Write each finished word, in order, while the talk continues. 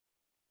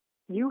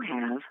You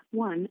have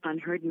one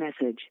unheard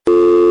message.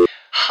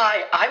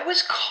 Hi, I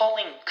was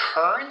calling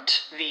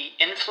Current, the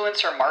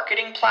influencer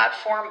marketing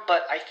platform,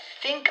 but I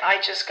think I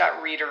just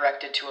got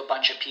redirected to a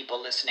bunch of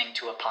people listening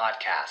to a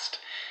podcast.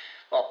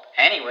 Well,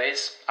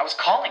 anyways, I was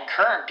calling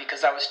Current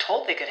because I was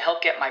told they could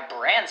help get my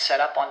brand set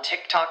up on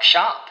TikTok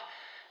Shop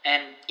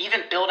and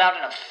even build out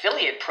an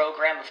affiliate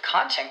program of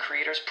content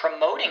creators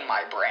promoting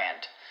my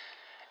brand.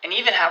 And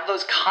even have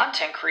those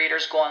content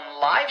creators go on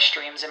live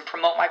streams and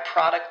promote my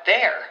product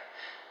there.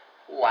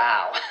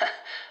 Wow,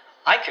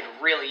 I could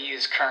really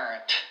use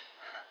Current.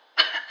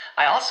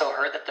 I also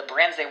heard that the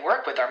brands they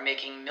work with are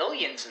making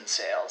millions in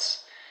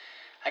sales.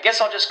 I guess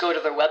I'll just go to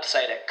their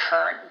website at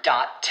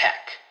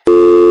current.tech.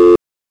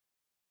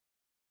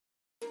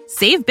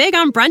 Save big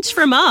on brunch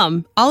for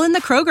mom, all in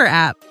the Kroger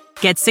app.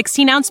 Get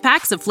 16-ounce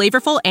packs of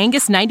flavorful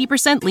Angus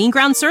 90% lean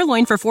ground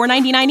sirloin for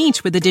 $4.99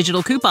 each with a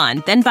digital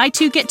coupon. Then buy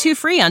 2, get 2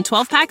 free on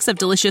 12 packs of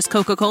delicious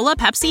Coca-Cola,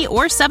 Pepsi,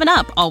 or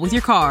 7-Up, all with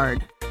your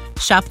card.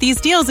 Shop these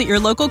deals at your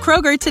local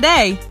Kroger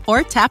today,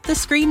 or tap the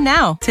screen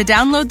now to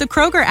download the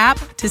Kroger app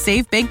to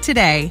save big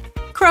today.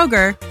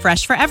 Kroger,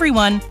 fresh for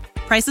everyone.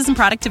 Prices and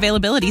product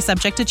availability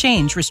subject to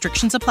change.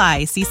 Restrictions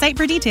apply. See site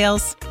for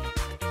details.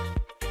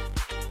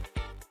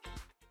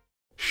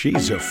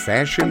 She's a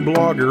fashion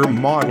blogger,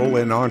 model,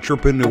 and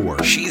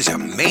entrepreneur. She's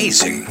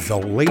amazing. The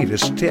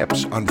latest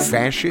tips on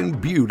fashion,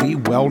 beauty,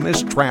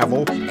 wellness,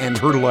 travel, and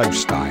her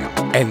lifestyle.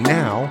 And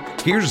now,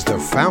 here's the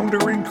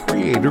founder and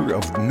creator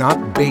of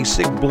Not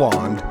Basic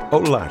Blonde,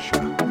 Olasha.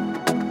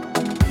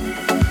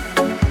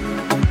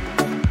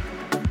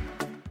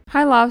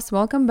 Hi loves,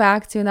 welcome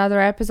back to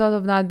another episode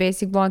of Not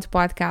Basic Blonde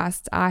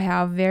podcast. I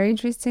have a very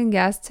interesting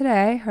guest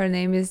today. Her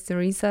name is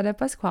Teresa De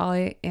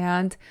Pasquale,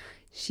 and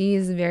she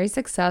is a very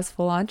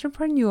successful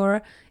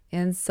entrepreneur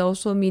and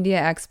social media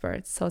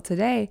expert. So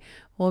today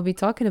we'll be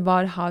talking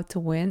about how to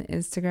win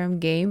Instagram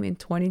game in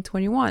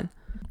 2021.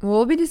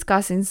 We'll be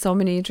discussing so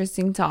many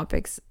interesting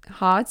topics: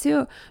 how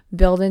to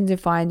build and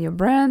define your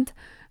brand,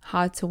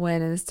 how to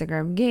win an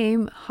Instagram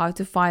game, how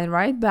to find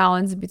right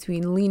balance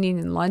between leaning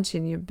and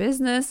launching your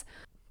business,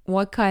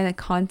 what kind of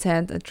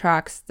content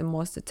attracts the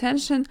most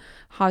attention,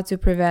 how to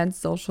prevent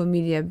social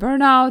media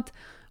burnout,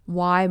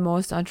 why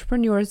most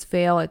entrepreneurs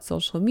fail at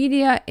social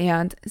media,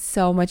 and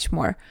so much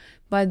more.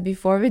 But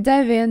before we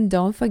dive in,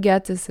 don't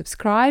forget to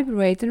subscribe,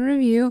 rate, and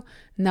review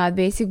Not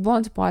Basic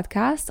Blonde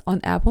podcast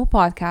on Apple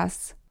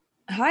Podcasts.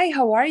 Hi,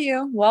 how are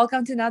you?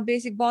 Welcome to Not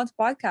Basic Blonde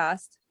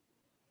podcast.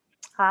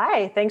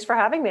 Hi, thanks for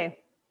having me.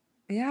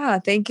 Yeah,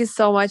 thank you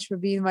so much for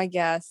being my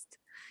guest.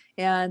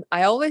 And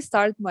I always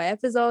start my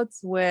episodes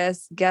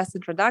with guest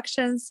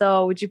introductions.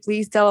 So would you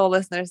please tell our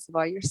listeners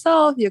about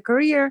yourself, your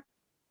career?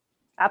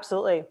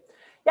 Absolutely.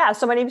 Yeah,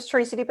 so my name is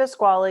Teresa De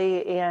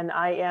Pasquale, and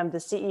I am the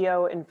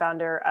CEO and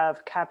founder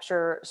of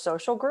Capture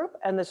Social Group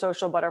and the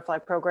Social Butterfly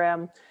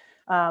Program.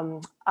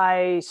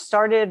 I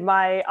started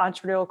my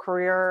entrepreneurial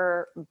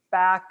career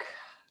back,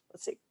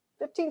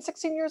 15,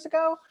 16 years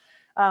ago.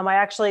 I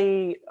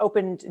actually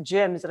opened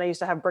gyms, and I used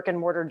to have brick and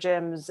mortar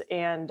gyms,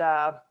 and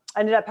I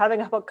ended up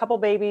having a couple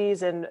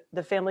babies, and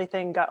the family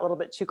thing got a little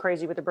bit too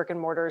crazy with the brick and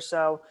mortar.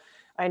 So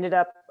I ended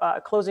up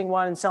closing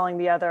one and selling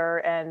the other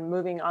and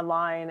moving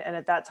online. And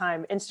at that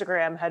time,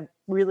 Instagram had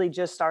really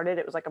just started.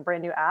 It was like a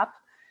brand new app.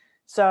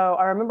 So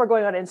I remember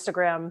going on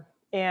Instagram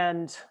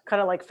and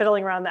kind of like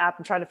fiddling around the app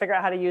and trying to figure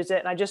out how to use it.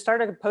 And I just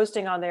started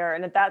posting on there.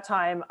 And at that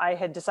time, I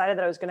had decided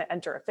that I was going to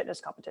enter a fitness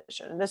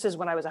competition. And this is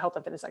when I was a health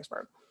and fitness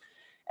expert.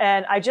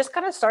 And I just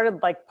kind of started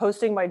like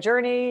posting my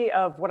journey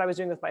of what I was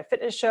doing with my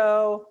fitness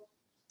show.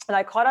 And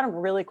I caught on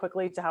really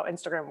quickly to how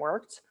Instagram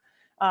worked.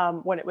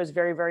 When it was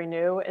very, very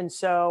new. And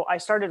so I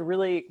started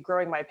really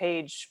growing my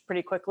page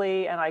pretty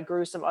quickly. And I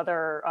grew some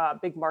other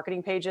big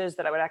marketing pages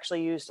that I would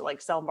actually use to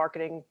like sell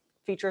marketing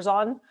features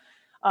on.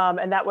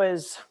 And that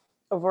was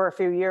over a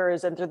few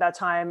years. And through that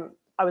time,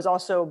 I was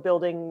also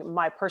building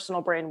my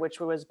personal brand,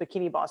 which was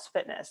Bikini Boss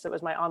Fitness. It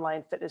was my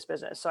online fitness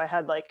business. So I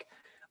had like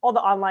all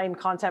the online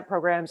content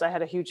programs. I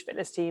had a huge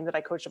fitness team that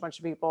I coached a bunch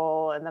of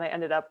people. And then I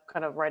ended up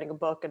kind of writing a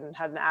book and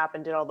had an app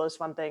and did all those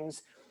fun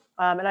things.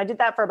 And I did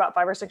that for about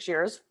 5 or 6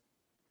 years.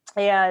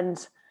 And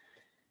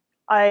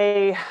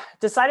I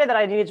decided that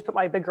I needed to put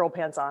my big girl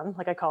pants on,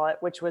 like I call it,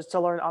 which was to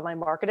learn online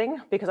marketing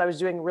because I was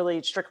doing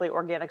really strictly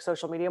organic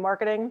social media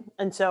marketing.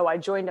 And so I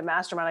joined a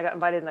mastermind. I got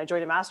invited and I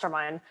joined a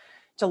mastermind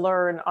to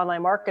learn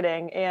online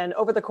marketing. And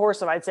over the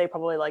course of, I'd say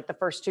probably like the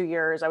first 2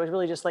 years, I was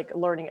really just like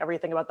learning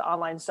everything about the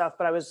online stuff.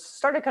 But I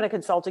started kind of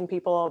consulting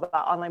people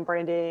about online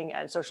branding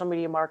and social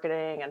media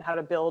marketing and how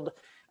to build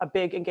a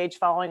big engaged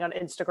following on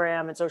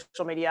Instagram and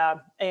social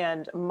media.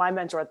 And my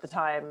mentor at the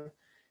time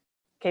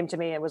came to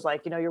me and was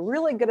like, you're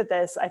really good at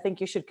this. I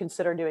think you should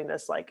consider doing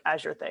this like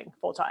as your thing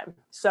full time.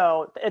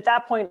 So at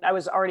that point, I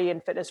was already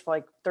in fitness for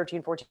like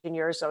 13, 14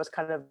 years. So I was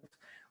kind of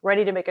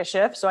ready to make a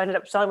shift. So I ended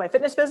up selling my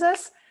fitness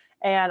business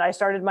and I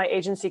started my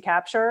agency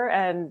Capture.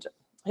 And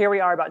here we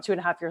are about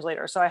 2.5 years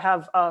later. So I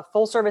have a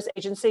full service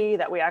agency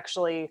that we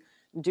actually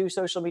do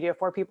social media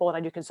for people and I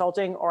do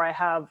consulting, or I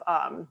have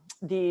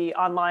the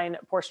online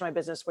portion of my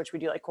business, which we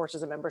do like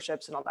courses and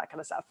memberships and all that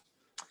kind of stuff.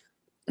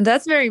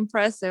 That's very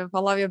impressive. I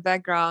love your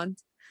background.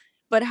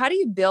 But how do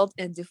you build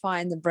and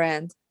define the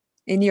brand,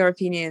 in your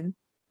opinion?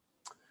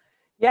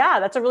 Yeah,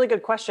 that's a really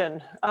good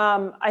question.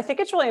 I think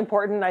it's really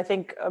important. I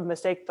think a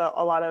mistake that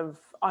a lot of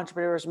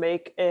entrepreneurs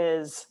make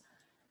is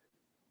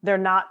they're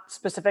not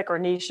specific or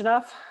niche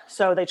enough.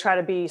 So they try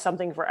to be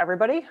something for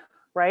everybody,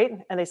 right?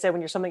 And they say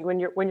when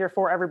you're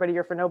for everybody,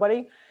 you're for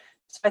nobody.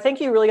 So I think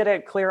you really got to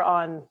get clear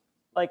on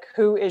like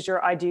who is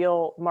your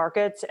ideal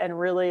market and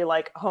really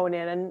like hone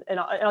in. And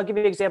I'll give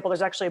you an example.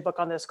 There's actually a book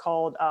on this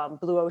called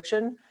Blue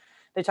Ocean.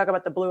 They talk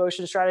about the blue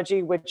ocean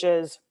strategy, which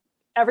is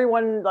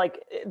everyone,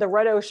 like the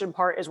red ocean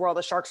part is where all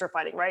the sharks are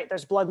fighting, right?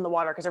 There's blood in the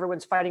water because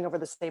everyone's fighting over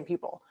the same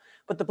people.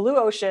 But the blue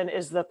ocean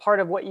is the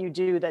part of what you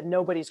do that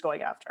nobody's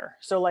going after.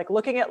 So like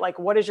looking at like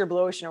what is your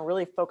blue ocean and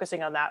really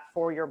focusing on that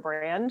for your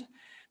brand.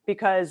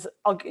 Because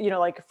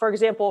like for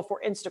example,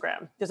 for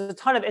Instagram, there's a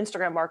ton of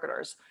Instagram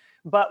marketers.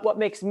 But what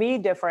makes me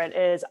different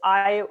is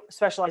I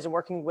specialize in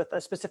working with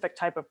a specific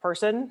type of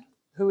person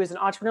who is an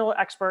entrepreneurial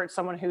expert,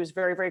 someone who's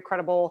very, very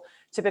credible.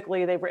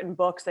 Typically, they've written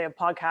books, they have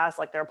podcasts,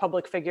 like they're a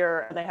public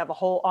figure, and they have a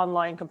whole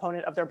online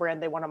component of their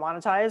brand they want to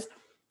monetize.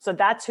 So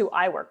that's who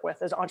I work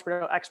with as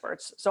entrepreneurial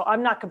experts. So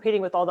I'm not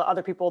competing with all the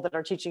other people that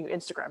are teaching you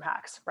Instagram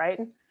hacks, right?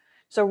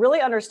 So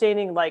really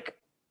understanding like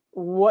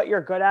what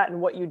you're good at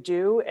and what you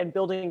do and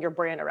building your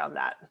brand around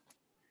that.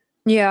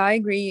 Yeah, I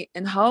agree.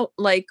 And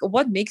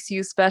what makes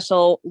you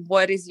special?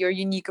 What is your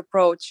unique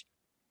approach?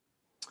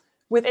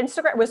 With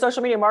Instagram, with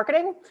social media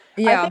marketing,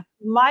 Yeah.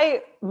 I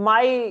think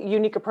my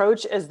unique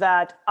approach is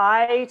that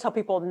I tell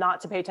people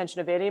not to pay attention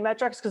to vanity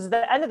metrics because at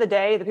the end of the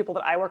day, the people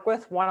that I work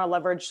with want to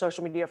leverage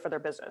social media for their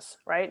business,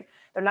 right?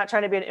 They're not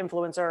trying to be an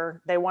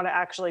influencer. They want to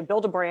actually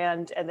build a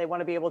brand and they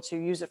want to be able to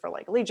use it for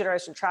like lead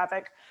generation,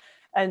 traffic.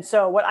 And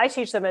so what I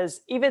teach them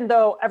is even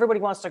though everybody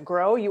wants to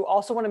grow, you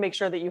also want to make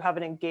sure that you have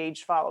an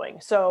engaged following.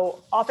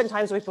 So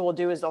oftentimes what people will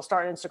do is they'll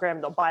start on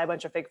Instagram, they'll buy a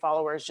bunch of fake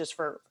followers just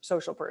for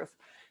social proof.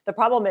 The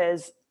problem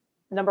is,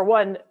 number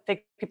one,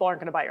 fake people aren't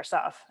going to buy your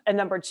stuff. And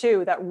number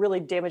two, that really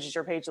damages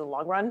your page in the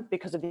long run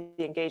because of the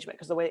engagement,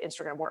 because of the way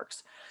Instagram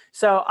works.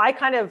 So I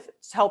kind of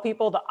tell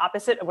people the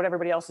opposite of what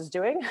everybody else is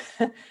doing.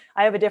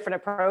 I have a different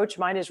approach.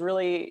 Mine is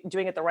really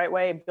doing it the right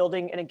way,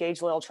 building an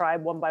engaged loyal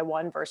tribe one by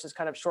one versus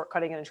kind of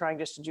shortcutting and trying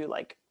just to do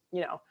like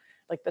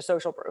the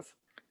social proof.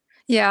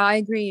 Yeah, I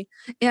agree.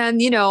 And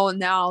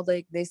now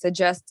like they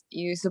suggest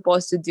you're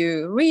supposed to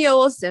do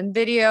reels and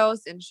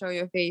videos and show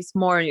your face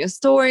more in your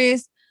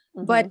stories.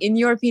 Mm-hmm. But in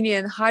your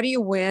opinion, how do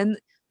you win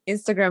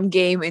Instagram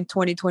game in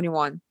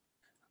 2021?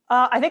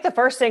 I think the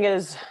first thing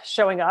is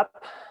showing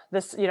up.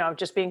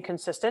 Just being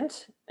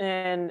consistent.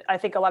 And I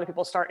think a lot of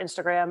people start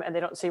Instagram and they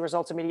don't see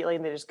results immediately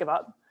and they just give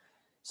up.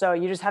 So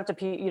you just have to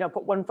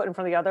put one foot in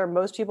front of the other.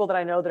 Most people that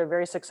I know that are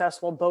very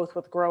successful, both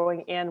with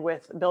growing and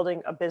with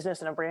building a business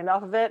and a brand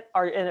off of it,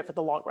 are in it for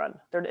the long run.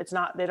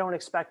 They don't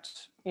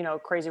expect,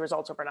 crazy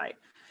results overnight.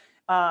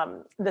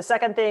 The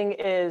second thing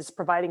is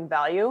providing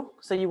value.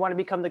 So you want to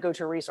become the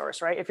go-to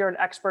resource, right? If you're an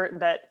expert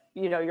that,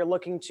 you're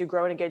looking to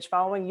grow and engage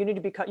following, you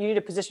need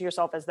to position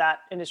yourself as that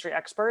industry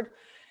expert.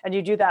 And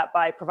you do that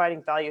by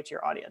providing value to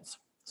your audience.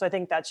 So I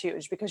think that's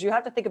huge because you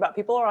have to think about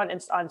people are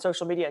on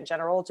social media in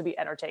general to be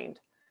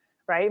entertained,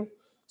 right?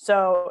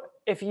 So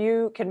if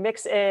you can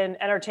mix in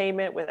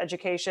entertainment with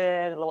education,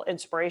 a little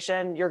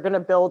inspiration, you're going to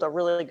build a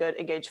really good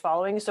engaged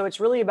following. So it's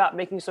really about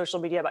making social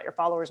media about your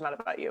followers, not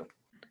about you.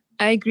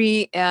 I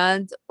agree.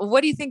 And what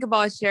do you think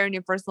about sharing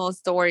your personal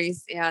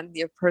stories and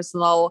your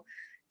personal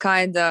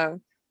kind of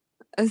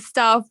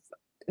stuff?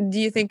 Do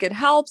you think it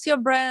helps your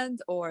brand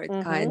or it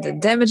kind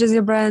of damages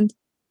your brand?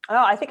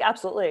 Oh, I think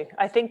absolutely.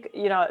 I think,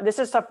 this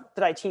is stuff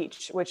that I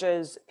teach, which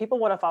is people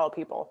want to follow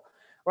people,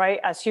 right?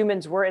 As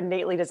humans, we're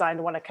innately designed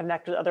to want to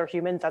connect with other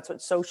humans. That's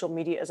what social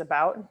media is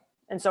about.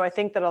 And so I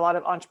think that a lot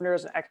of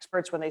entrepreneurs and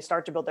experts, when they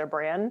start to build their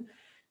brand,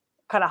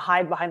 kind of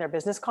hide behind their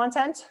business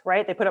content,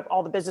 right? They put up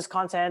all the business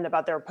content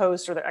about their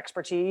posts or their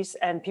expertise,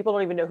 and people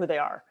don't even know who they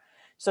are.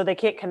 So they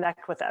can't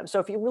connect with them. So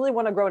if you really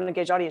want to grow an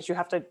engaged audience, you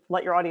have to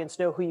let your audience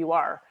know who you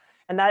are.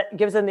 And that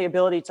gives them the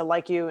ability to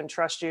like you and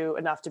trust you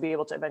enough to be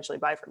able to eventually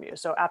buy from you.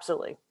 So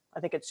absolutely. I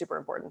think it's super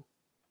important.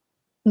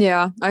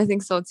 Yeah, I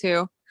think so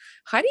too.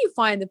 How do you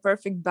find the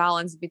perfect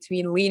balance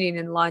between leading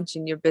and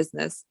launching your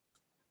business?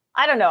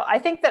 I don't know. I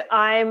think that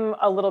I'm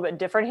a little bit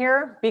different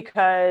here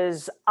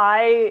because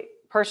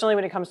personally,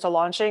 when it comes to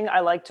launching,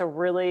 I like to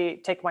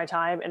really take my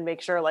time and make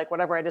sure like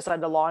whatever I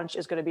decide to launch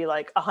is going to be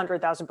like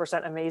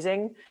 100,000%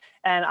 amazing.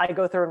 And I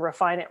go through and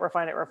refine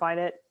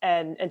it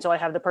and until I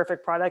have the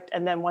perfect product.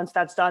 And then once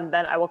that's done,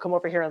 then I will come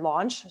over here and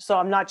launch. So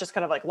I'm not just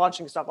kind of like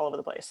launching stuff all over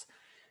the place.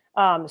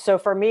 So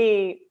for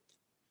me,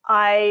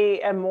 I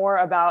am more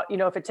about,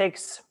 if it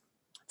takes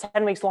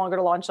 10 weeks longer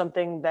to launch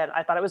something that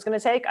I thought it was going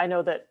to take, I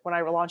know that when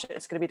I relaunch it,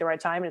 it's going to be the right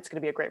time and it's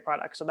going to be a great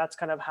product. So that's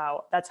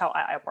how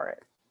I operate.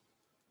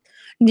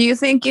 Do you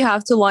think you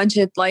have to launch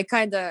it like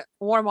kind of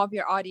warm up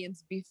your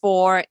audience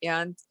before,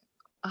 and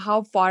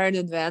how far in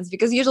advance?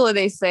 Because usually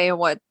they say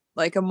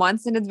like a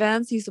month in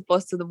advance, you're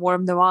supposed to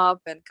warm them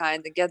up and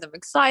kind of get them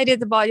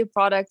excited about your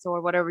product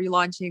or whatever you're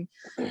launching.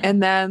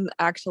 And then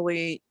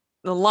actually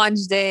the launch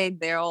date,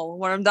 they're all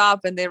warmed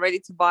up and they're ready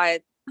to buy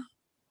it?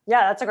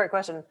 Yeah, that's a great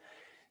question.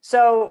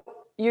 So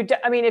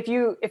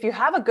if you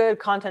have a good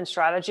content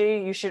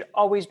strategy, you should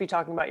always be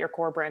talking about your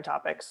core brand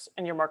topics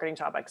and your marketing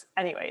topics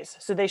anyways.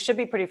 So they should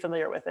be pretty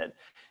familiar with it.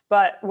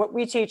 But what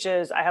we teach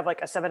is I have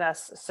like a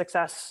 7S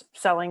success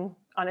selling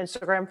on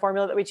Instagram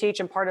formula that we teach.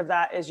 And part of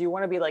that is you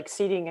want to be like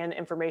seeding in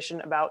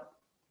information about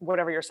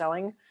whatever you're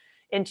selling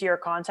into your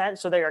content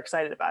so they're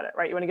excited about it,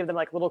 right? You want to give them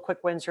like little quick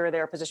wins here or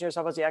there, position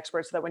yourself as the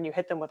expert so that when you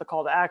hit them with a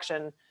call to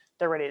action,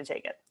 they're ready to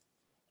take it.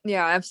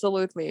 Yeah,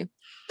 absolutely.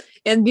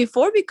 And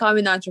before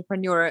becoming an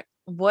entrepreneur,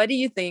 what do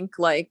you think,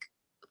 like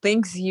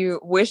things you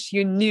wish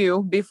you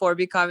knew before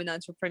becoming an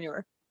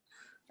entrepreneur?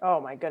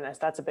 Oh my goodness,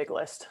 that's a big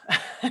list.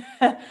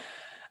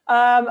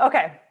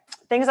 Okay.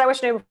 Things I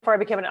wish I knew before I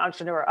became an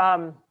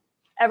entrepreneur.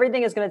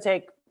 Everything is going to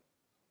take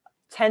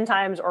 10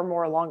 times or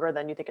more longer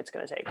than you think it's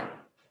going to take,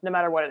 no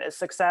matter what it is.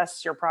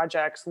 Success, your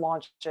projects,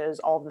 launches,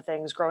 all of the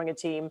things, growing a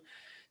team.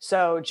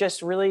 So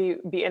just really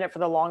be in it for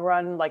the long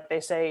run. Like they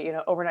say,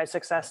 overnight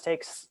success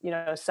takes,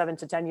 7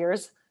 to 10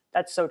 years.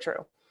 That's so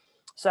true.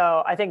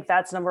 So I think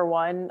that's number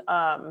one.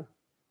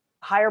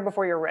 Hire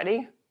before you're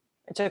ready.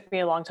 It took me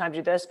a long time to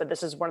do this, but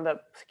this is one of the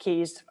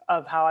keys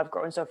of how I've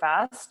grown so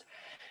fast.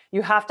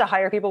 You have to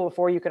hire people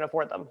before you can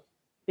afford them,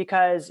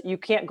 because you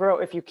can't grow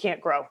if you can't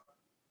grow,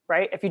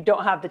 right? If you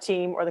don't have the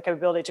team or the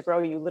capability to grow,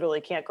 you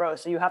literally can't grow.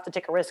 So you have to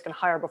take a risk and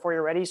hire before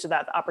you're ready so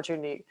that the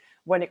opportunity,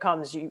 when it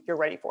comes, you're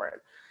ready for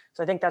it.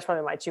 So I think that's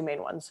probably my two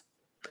main ones.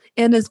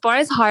 And as far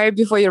as hire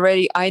before you're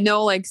ready, I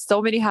know like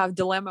so many have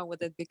dilemma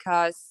with it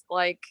because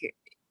like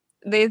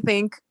they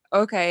think,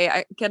 okay,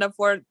 I can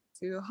afford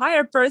to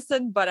hire a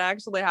person, but I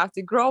actually have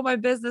to grow my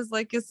business,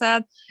 like you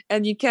said,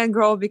 and you can't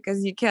grow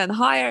because you can't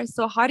hire.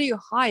 So how do you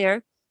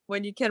hire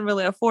when you can't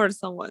really afford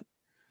someone?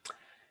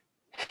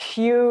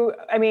 You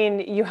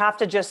have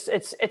to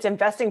it's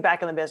investing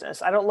back in the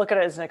business. I don't look at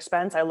it as an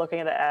expense. I look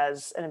at it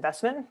as an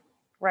investment,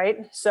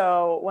 right?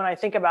 So when I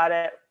think about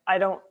it, I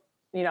don't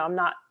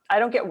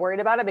get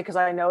worried about it because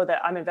I know that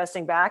I'm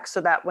investing back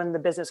so that when the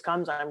business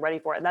comes, I'm ready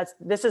for it. And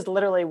this is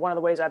literally one of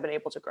the ways I've been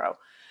able to grow.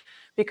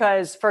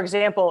 Because, for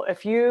example,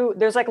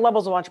 there's like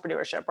levels of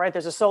entrepreneurship, right?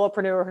 There's a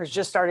solopreneur who's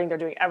just starting, they're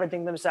doing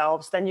everything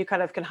themselves. Then you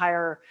kind of can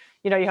hire,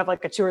 you have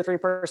like a 2 or 3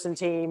 person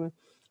team,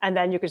 and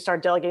then you can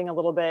start delegating a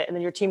little bit, and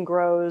then your team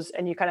grows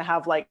and you kind of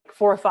have like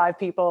 4 or 5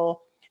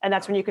 people. And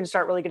that's when you can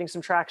start really getting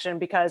some traction,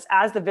 because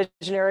as the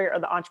visionary or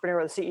the entrepreneur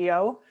or the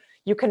CEO,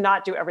 you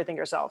cannot do everything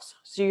yourselves.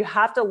 So you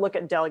have to look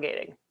at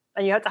delegating,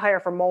 and you have to hire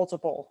for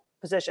multiple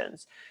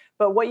positions.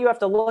 But what you have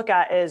to look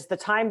at is the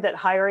time that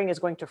hiring is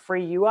going to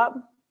free you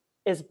up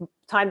is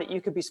time that you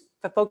could be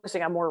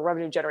focusing on more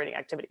revenue generating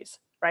activities,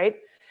 right?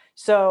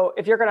 So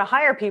if you're going to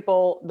hire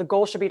people, the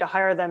goal should be to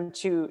hire them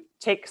to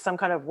take some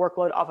kind of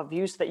workload off of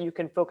you so that you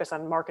can focus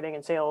on marketing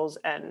and sales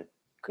and,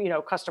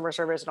 customer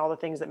service and all the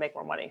things that make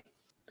more money.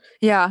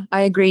 Yeah,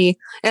 I agree.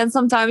 And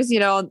sometimes,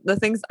 the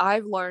things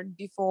I've learned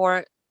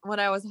before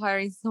when I was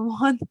hiring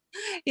someone,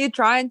 you're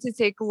trying to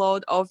take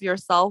load off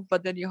yourself,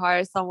 but then you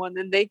hire someone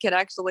and they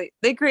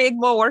create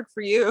more work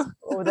for you.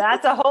 Oh,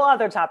 that's a whole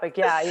other topic.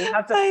 Yeah, you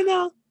have to. I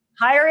know.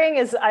 Hiring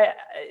it's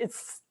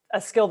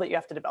a skill that you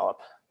have to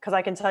develop, because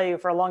I can tell you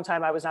for a long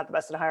time I was not the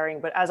best at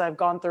hiring, but as I've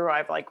gone through,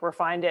 I've like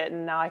refined it,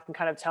 and now I can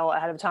kind of tell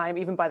ahead of time,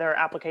 even by their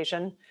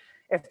application,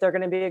 if they're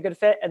going to be a good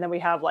fit. And then we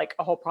have like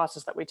a whole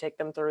process that we take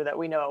them through that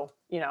we know,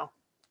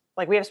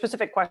 like we have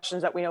specific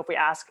questions that we know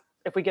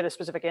if we get a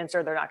specific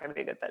answer, they're not going to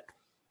be a good fit.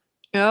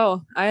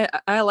 Oh,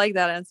 I like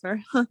that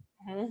answer.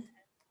 Mm-hmm.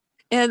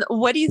 And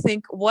what do you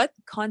think, what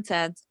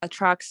content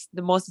attracts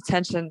the most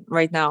attention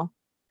right now?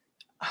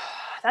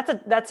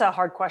 That's a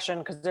hard question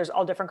because there's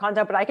all different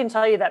content, but I can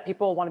tell you that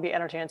people want to be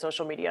entertained on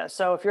social media.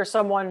 So if you're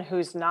someone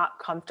who's not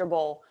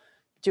comfortable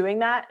doing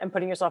that and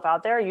putting yourself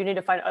out there, you need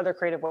to find other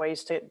creative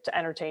ways to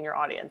entertain your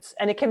audience.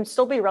 And it can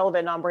still be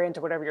relevant, on-brand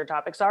to whatever your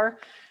topics are.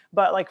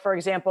 But like, for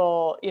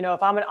example,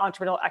 if I'm an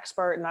entrepreneurial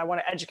expert and I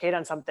want to educate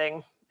on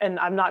something and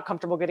I'm not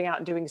comfortable getting out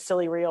and doing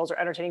silly reels or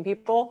entertaining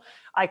people,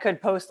 I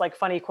could post like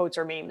funny quotes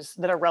or memes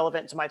that are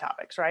relevant to my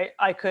topics, right?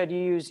 I could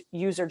use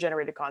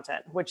user-generated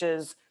content, which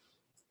is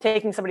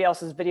taking somebody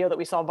else's video that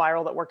we saw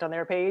viral that worked on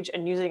their page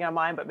and using it on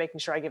mine, but making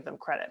sure I give them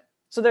credit.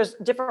 So there's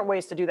different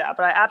ways to do that.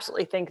 But I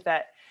absolutely think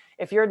that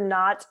if you're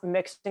not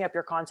mixing up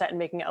your content and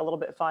making it a little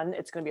bit fun,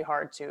 it's going to be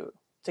hard to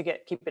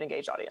keep an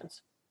engaged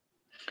audience.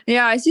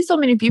 Yeah, I see so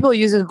many people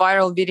using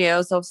viral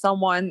videos of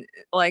someone,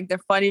 like the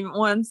funny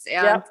ones,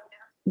 and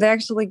they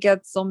actually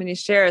get so many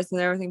shares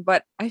and everything.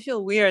 But I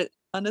feel weird,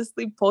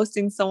 honestly,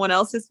 posting someone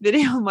else's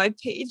video on my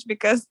page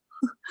because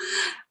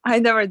I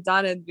never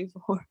done it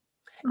before.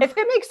 If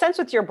it makes sense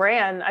with your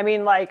brand,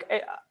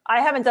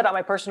 I haven't done it on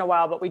my personal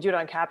while, but we do it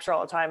on Capture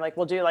all the time. Like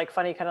we'll do like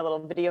funny kind of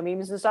little video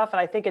memes and stuff. And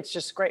I think it's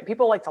just great.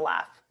 People like to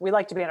laugh. We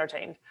like to be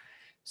entertained.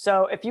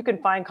 So if you can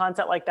find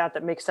content like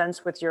that makes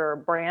sense with your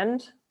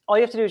brand, all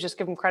you have to do is just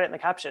give them credit in the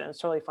caption. It's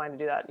totally fine to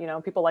do that.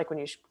 People like when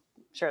you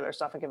share their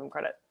stuff and give them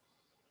credit.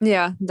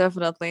 Yeah,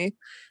 definitely.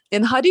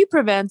 And how do you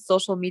prevent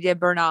social media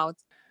burnout?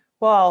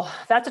 Well,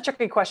 that's a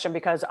tricky question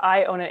because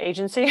I own an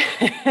agency.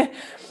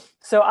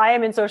 So I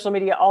am in social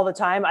media all the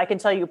time. I can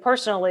tell you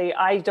personally,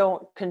 I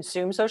don't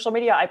consume social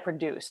media, I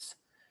produce.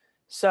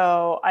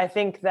 So I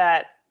think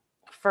that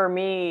for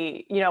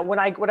me,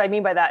 what I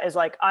mean by that is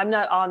like, I'm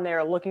not on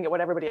there looking at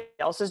what everybody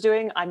else is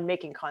doing. I'm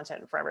making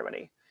content for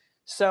everybody.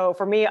 So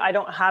for me, I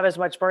don't have as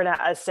much burnout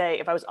as, say,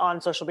 if I was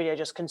on social media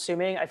just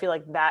consuming. I feel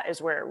like that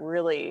is where it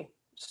really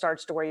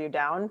starts to wear you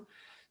down.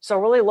 So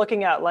really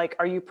looking at like,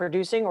 are you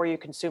producing or are you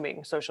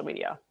consuming social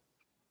media?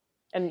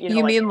 And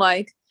You mean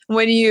like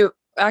when you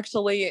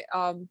actually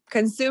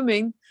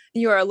consuming,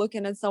 you are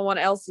looking at someone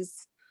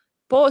else's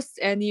post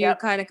and you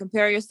kind of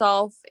compare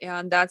yourself,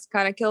 and that's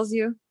kind of kills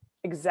you?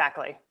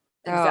 Exactly.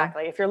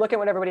 Exactly. If you're looking at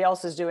what everybody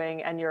else is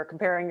doing and you're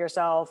comparing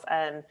yourself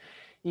and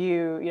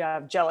you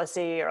have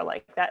jealousy or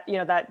like that,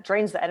 that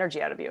drains the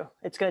energy out of you.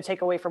 It's going to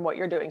take away from what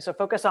you're doing. So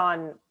focus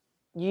on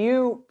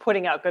you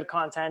putting out good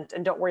content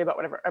and don't worry about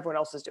whatever everyone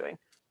else is doing.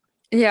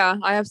 Yeah,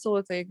 I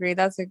absolutely agree.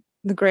 That's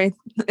the great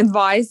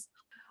advice.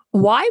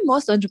 Why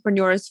most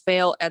entrepreneurs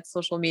fail at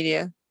social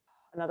media?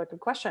 Another good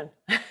question.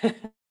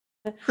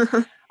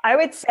 I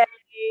would say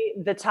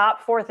the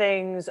top 4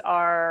 things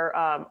are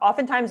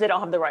oftentimes they don't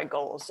have the right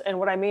goals. And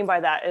what I mean by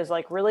that is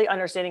like really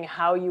understanding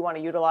how you want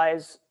to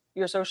utilize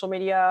your social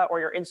media or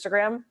your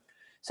Instagram.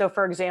 So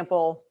for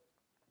example,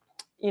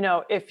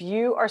 if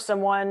you are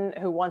someone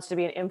who wants to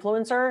be an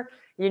influencer,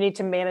 you need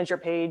to manage your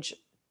page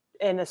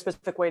in a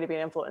specific way to be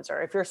an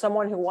influencer. If you're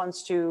someone who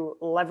wants to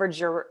leverage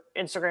your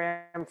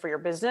Instagram for your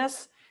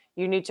business,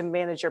 you need to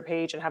manage your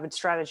page and have a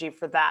strategy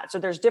for that. So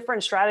there's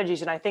different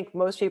strategies. And I think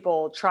most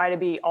people try to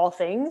be all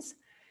things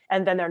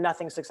and then they're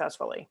nothing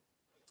successfully.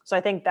 So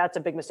I think that's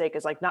a big mistake,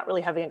 is like not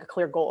really having a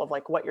clear goal of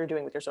like what you're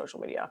doing with your social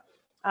media.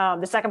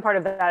 The second part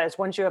of that is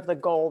once you have the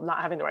goal,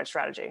 not having the right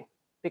strategy,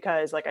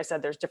 because like I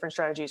said, there's different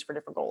strategies for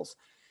different goals.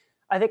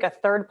 I think a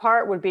third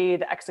part would be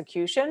the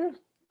execution.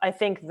 I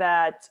think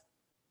that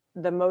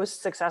the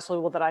most successful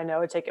people that I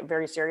know take it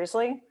very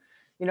seriously.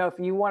 If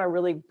you want to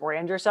really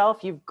brand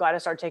yourself, you've got to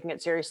start taking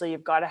it seriously.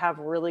 You've got to have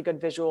really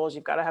good visuals.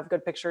 You've got to have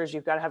good pictures.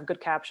 You've got to have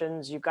good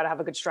captions. You've got to have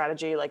a good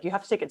strategy. Like you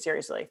have to take it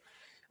seriously.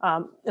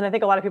 And I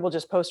think a lot of people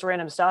just post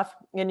random stuff.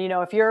 And,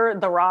 if you're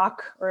The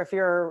Rock or if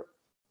you're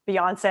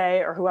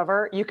Beyonce or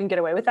whoever, you can get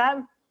away with that.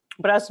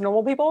 But us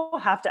normal people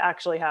have to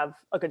actually have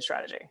a good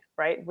strategy,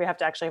 right? We have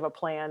to actually have a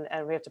plan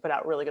and we have to put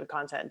out really good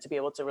content to be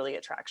able to really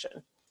get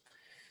traction.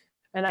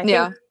 And I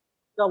think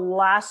the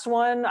last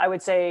one, I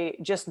would say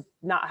just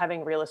not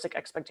having realistic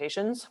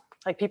expectations.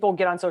 Like people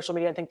get on social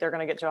media and think they're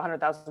going to get to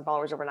 100,000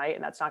 followers overnight,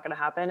 and that's not going to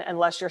happen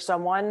unless you're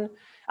someone,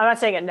 I'm not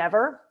saying it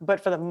never, but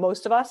for the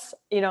most of us,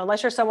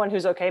 unless you're someone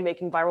who's okay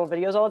making viral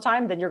videos all the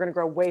time, then you're going to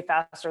grow way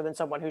faster than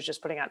someone who's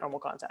just putting out normal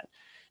content.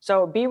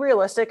 So be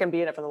realistic and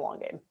be in it for the long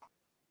game.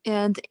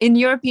 And in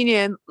your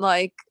opinion,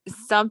 like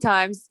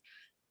sometimes,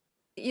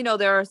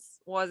 there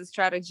was a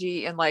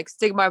strategy and like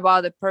Stigma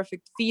about the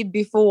perfect feed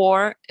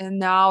before, and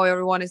now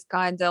everyone is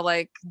kind of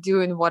like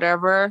doing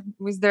whatever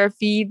with their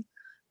feed.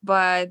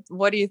 But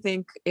what do you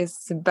think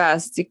is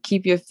best, to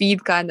keep your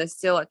feed kind of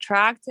still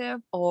attractive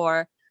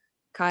or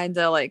kind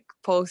of like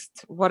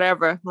post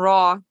whatever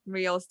raw,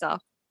 real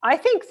stuff? I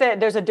think that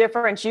there's a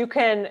difference. You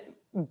can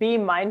be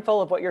mindful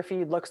of what your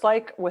feed looks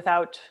like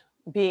without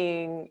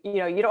being,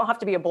 you don't have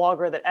to be a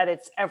blogger that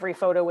edits every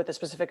photo with a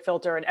specific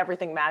filter and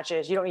everything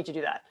matches. You don't need to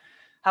do that.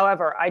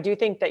 However, I do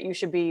think that you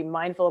should be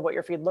mindful of what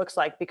your feed looks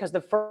like, because the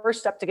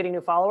first step to getting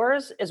new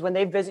followers is when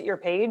they visit your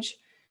page,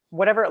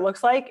 whatever it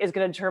looks like is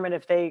going to determine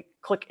if they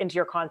click into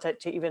your content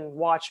to even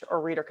watch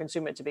or read or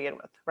consume it to begin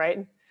with,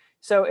 right?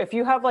 So if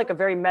you have like a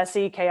very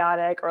messy,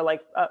 chaotic, or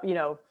like,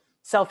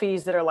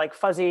 selfies that are like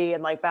fuzzy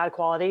and like bad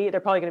quality, they're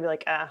probably going to be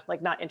like,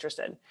 like not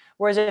interested.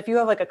 Whereas if you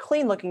have like a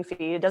clean looking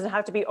feed, it doesn't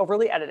have to be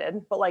overly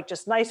edited, but like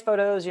just nice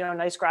photos,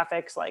 nice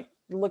graphics, like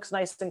looks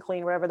nice and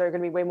clean, whatever, they're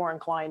going to be way more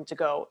inclined to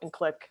go and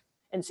click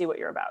and see what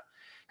you're about.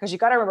 Because you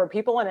got to remember,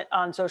 people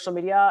on social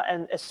media,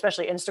 and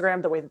especially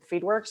Instagram, the way that the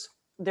feed works,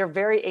 they're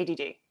very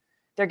ADD.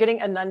 They're getting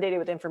inundated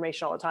with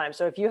information all the time.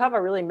 So if you have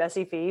a really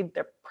messy feed,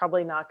 they're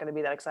probably not going to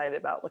be that excited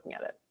about looking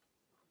at it.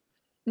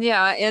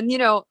 Yeah. And,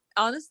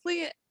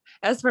 honestly,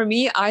 as for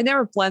me, I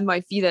never plan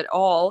my feed at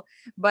all,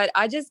 but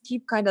I just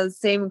keep kind of the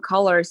same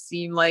color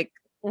scheme, like,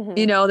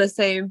 the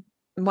same,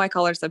 my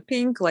colors are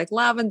pink, like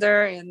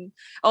lavender and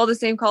all the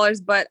same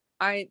colors, but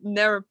I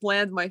never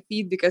planned my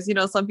feed because,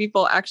 some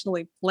people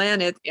actually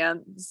plan it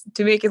and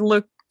to make it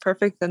look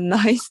perfect and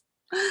nice.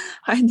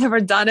 I never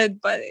done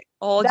it, but it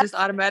all just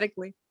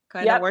automatically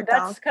kind of worked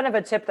out. That's kind of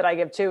a tip that I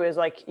give too, is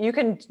like, you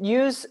can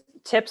use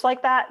tips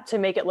like that to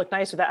make it look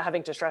nice without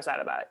having to stress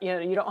out about it.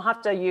 You don't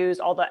have to use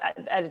all the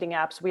editing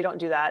apps. We don't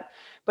do that.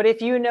 But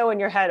if you know in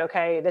your head,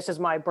 okay, this is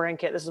my brand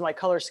kit, this is my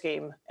color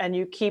scheme, and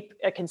you keep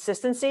a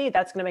consistency,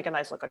 that's going to make a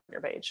nice look on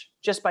your page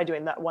just by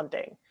doing that one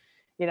thing.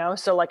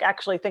 So like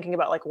actually thinking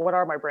about like, what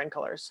are my brand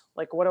colors?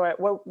 Like, what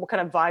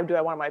kind of vibe do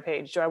I want on my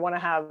page? Do I want to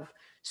have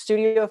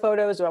studio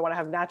photos? Do I want to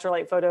have natural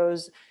light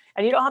photos?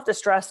 And you don't have to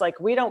stress, like,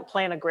 we don't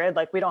plan a grid.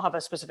 Like, we don't have a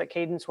specific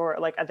cadence for,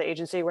 like, at the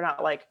agency, we're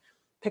not like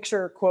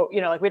picture quote,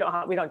 like we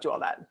don't do all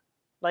that.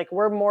 Like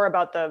we're more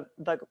about the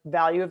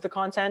value of the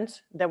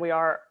content than we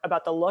are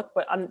about the look.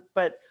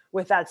 But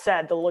with that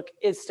said, the look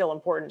is still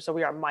important. So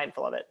we are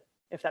mindful of it,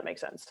 if that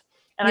makes sense.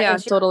 And yeah,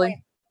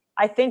 totally.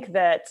 I think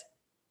that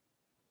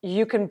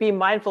you can be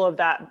mindful of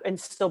that and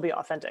still be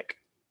authentic.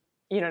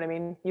 You know what I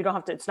mean? You don't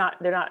have to,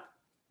 they're not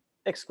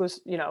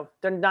exclusive,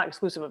 they're not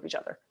exclusive of each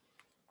other.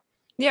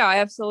 Yeah, I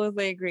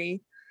absolutely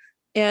agree.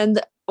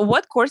 And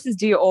what courses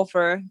do you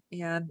offer?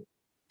 And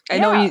I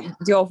know you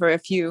do offer a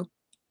few.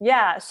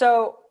 Yeah.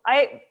 So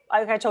like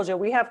I told you,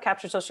 we have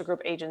Capture Social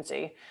Group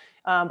agency.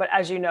 But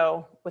as you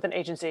know, with an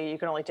agency, you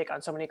can only take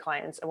on so many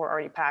clients and we're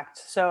already packed.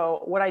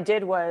 So what I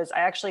did was I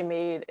actually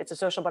it's a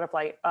Social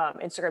Butterfly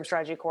Instagram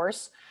strategy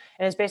course.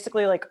 And it's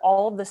basically like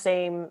all of the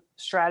same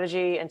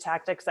strategy and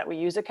tactics that we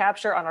use at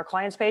Capture on our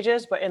clients'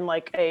 pages, but in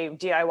like a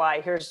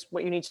DIY, here's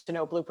what you need to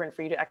know blueprint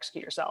for you to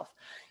execute yourself.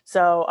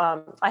 So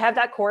I have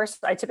that course.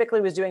 I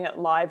typically was doing it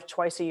live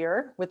twice a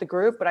year with the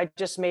group, but I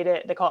just made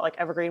it, they call it like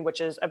Evergreen,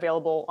 which is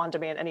available on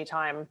demand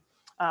anytime.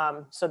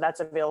 So that's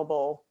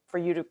available for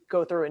you to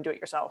go through and do it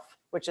yourself,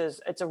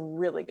 it's a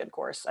really good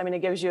course. I mean, it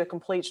gives you a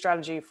complete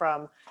strategy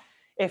from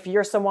if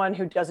you're someone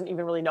who doesn't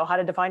even really know how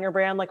to define your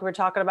brand, like we were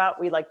talking about,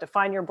 we like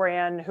define your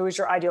brand, who is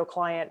your ideal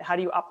client, how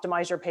do you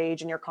optimize your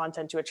page and your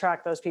content to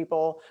attract those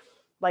people?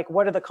 Like,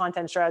 what are the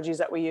content strategies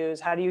that we use?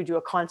 How do you do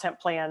a content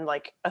plan,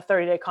 like a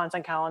 30-day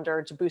content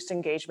calendar to boost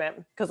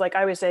engagement? Because like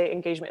I always say,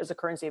 engagement is the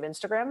currency of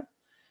Instagram,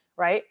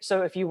 right?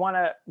 So if you want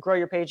to grow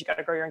your page, you got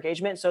to grow your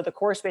engagement. So the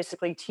course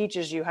basically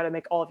teaches you how to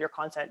make all of your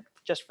content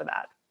just for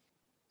that.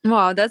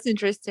 Wow, that's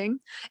interesting.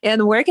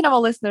 And where can our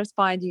listeners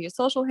find you? Your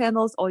social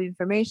handles, all your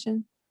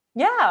information?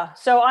 Yeah.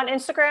 So on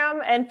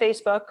Instagram and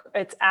Facebook,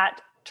 it's at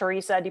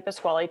Teresa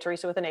DiPasquale,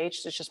 Teresa with an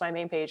H. It's just my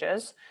main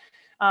pages.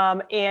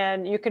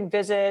 And you can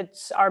visit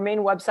our main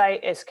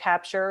website is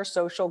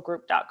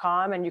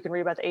capturesocialgroup.com, and you can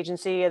read about the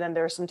agency. And then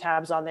there's some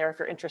tabs on there if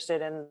you're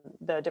interested in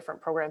the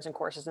different programs and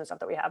courses and stuff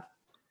that we have.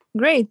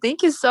 Great.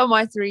 Thank you so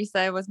much,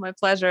 Teresa. It was my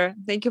pleasure.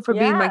 Thank you for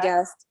being my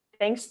guest.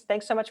 Thanks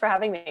so much for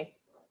having me.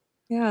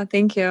 Yeah,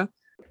 thank you.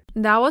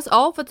 That was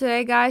all for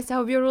today, guys. I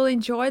hope you really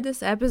enjoyed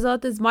this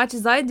episode as much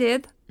as I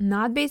did.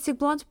 Not Basic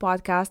Blonde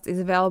podcast is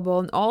available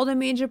on all the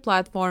major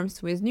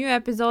platforms with new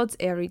episodes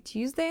every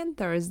Tuesday and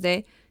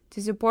Thursday.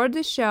 To support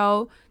the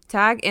show,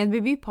 tag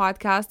NBB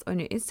Podcast on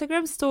your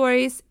Instagram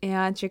stories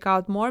and check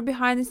out more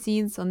behind the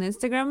scenes on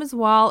Instagram as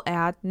well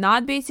at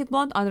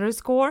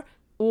notbasicblonde_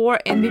 or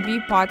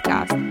NBB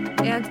Podcast.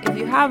 And if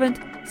you haven't,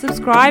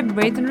 subscribe,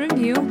 rate, and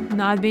review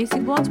Not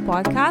Basic Blonde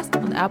podcast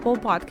on Apple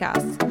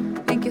Podcasts.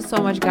 Thank you so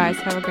much, guys.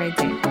 Have a great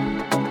day.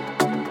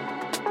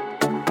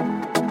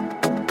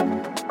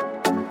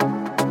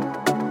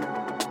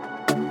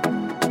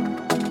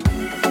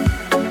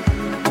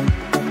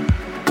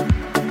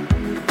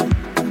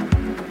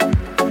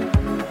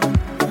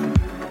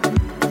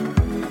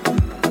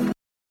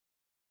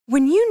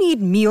 When you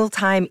need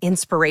mealtime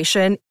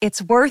inspiration, it's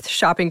worth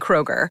shopping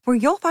Kroger, where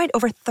you'll find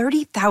over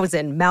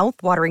 30,000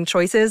 mouth-watering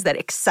choices that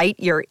excite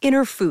your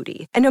inner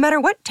foodie. And no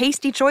matter what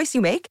tasty choice you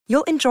make,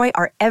 you'll enjoy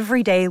our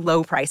everyday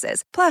low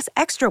prices, plus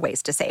extra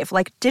ways to save,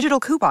 like digital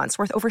coupons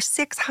worth over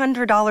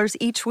 $600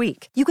 each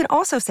week. You can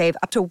also save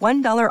up to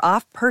 $1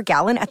 off per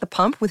gallon at the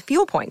pump with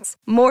fuel points.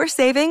 More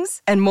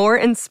savings and more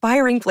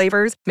inspiring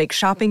flavors make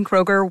shopping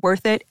Kroger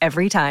worth it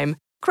every time.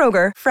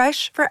 Kroger,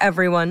 fresh for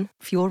everyone.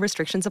 Fuel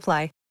restrictions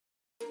apply.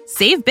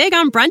 Save big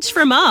on brunch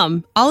for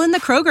mom, all in the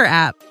Kroger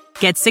app.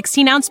 Get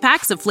 16-ounce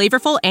packs of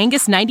flavorful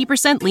Angus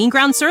 90% lean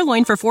ground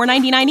sirloin for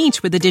 $4.99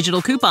 each with a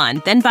digital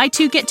coupon. Then buy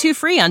 2, get 2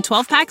 free on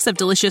 12 packs of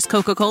delicious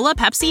Coca-Cola,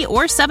 Pepsi,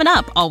 or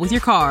 7-Up, all with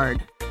your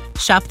card.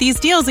 Shop these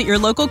deals at your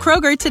local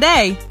Kroger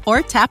today,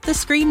 or tap the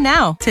screen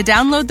now to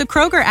download the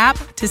Kroger app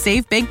to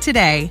save big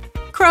today.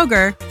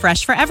 Kroger,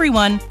 fresh for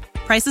everyone.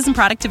 Prices and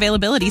product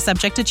availability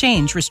subject to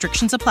change.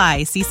 Restrictions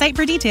apply. See site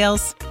for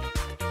details.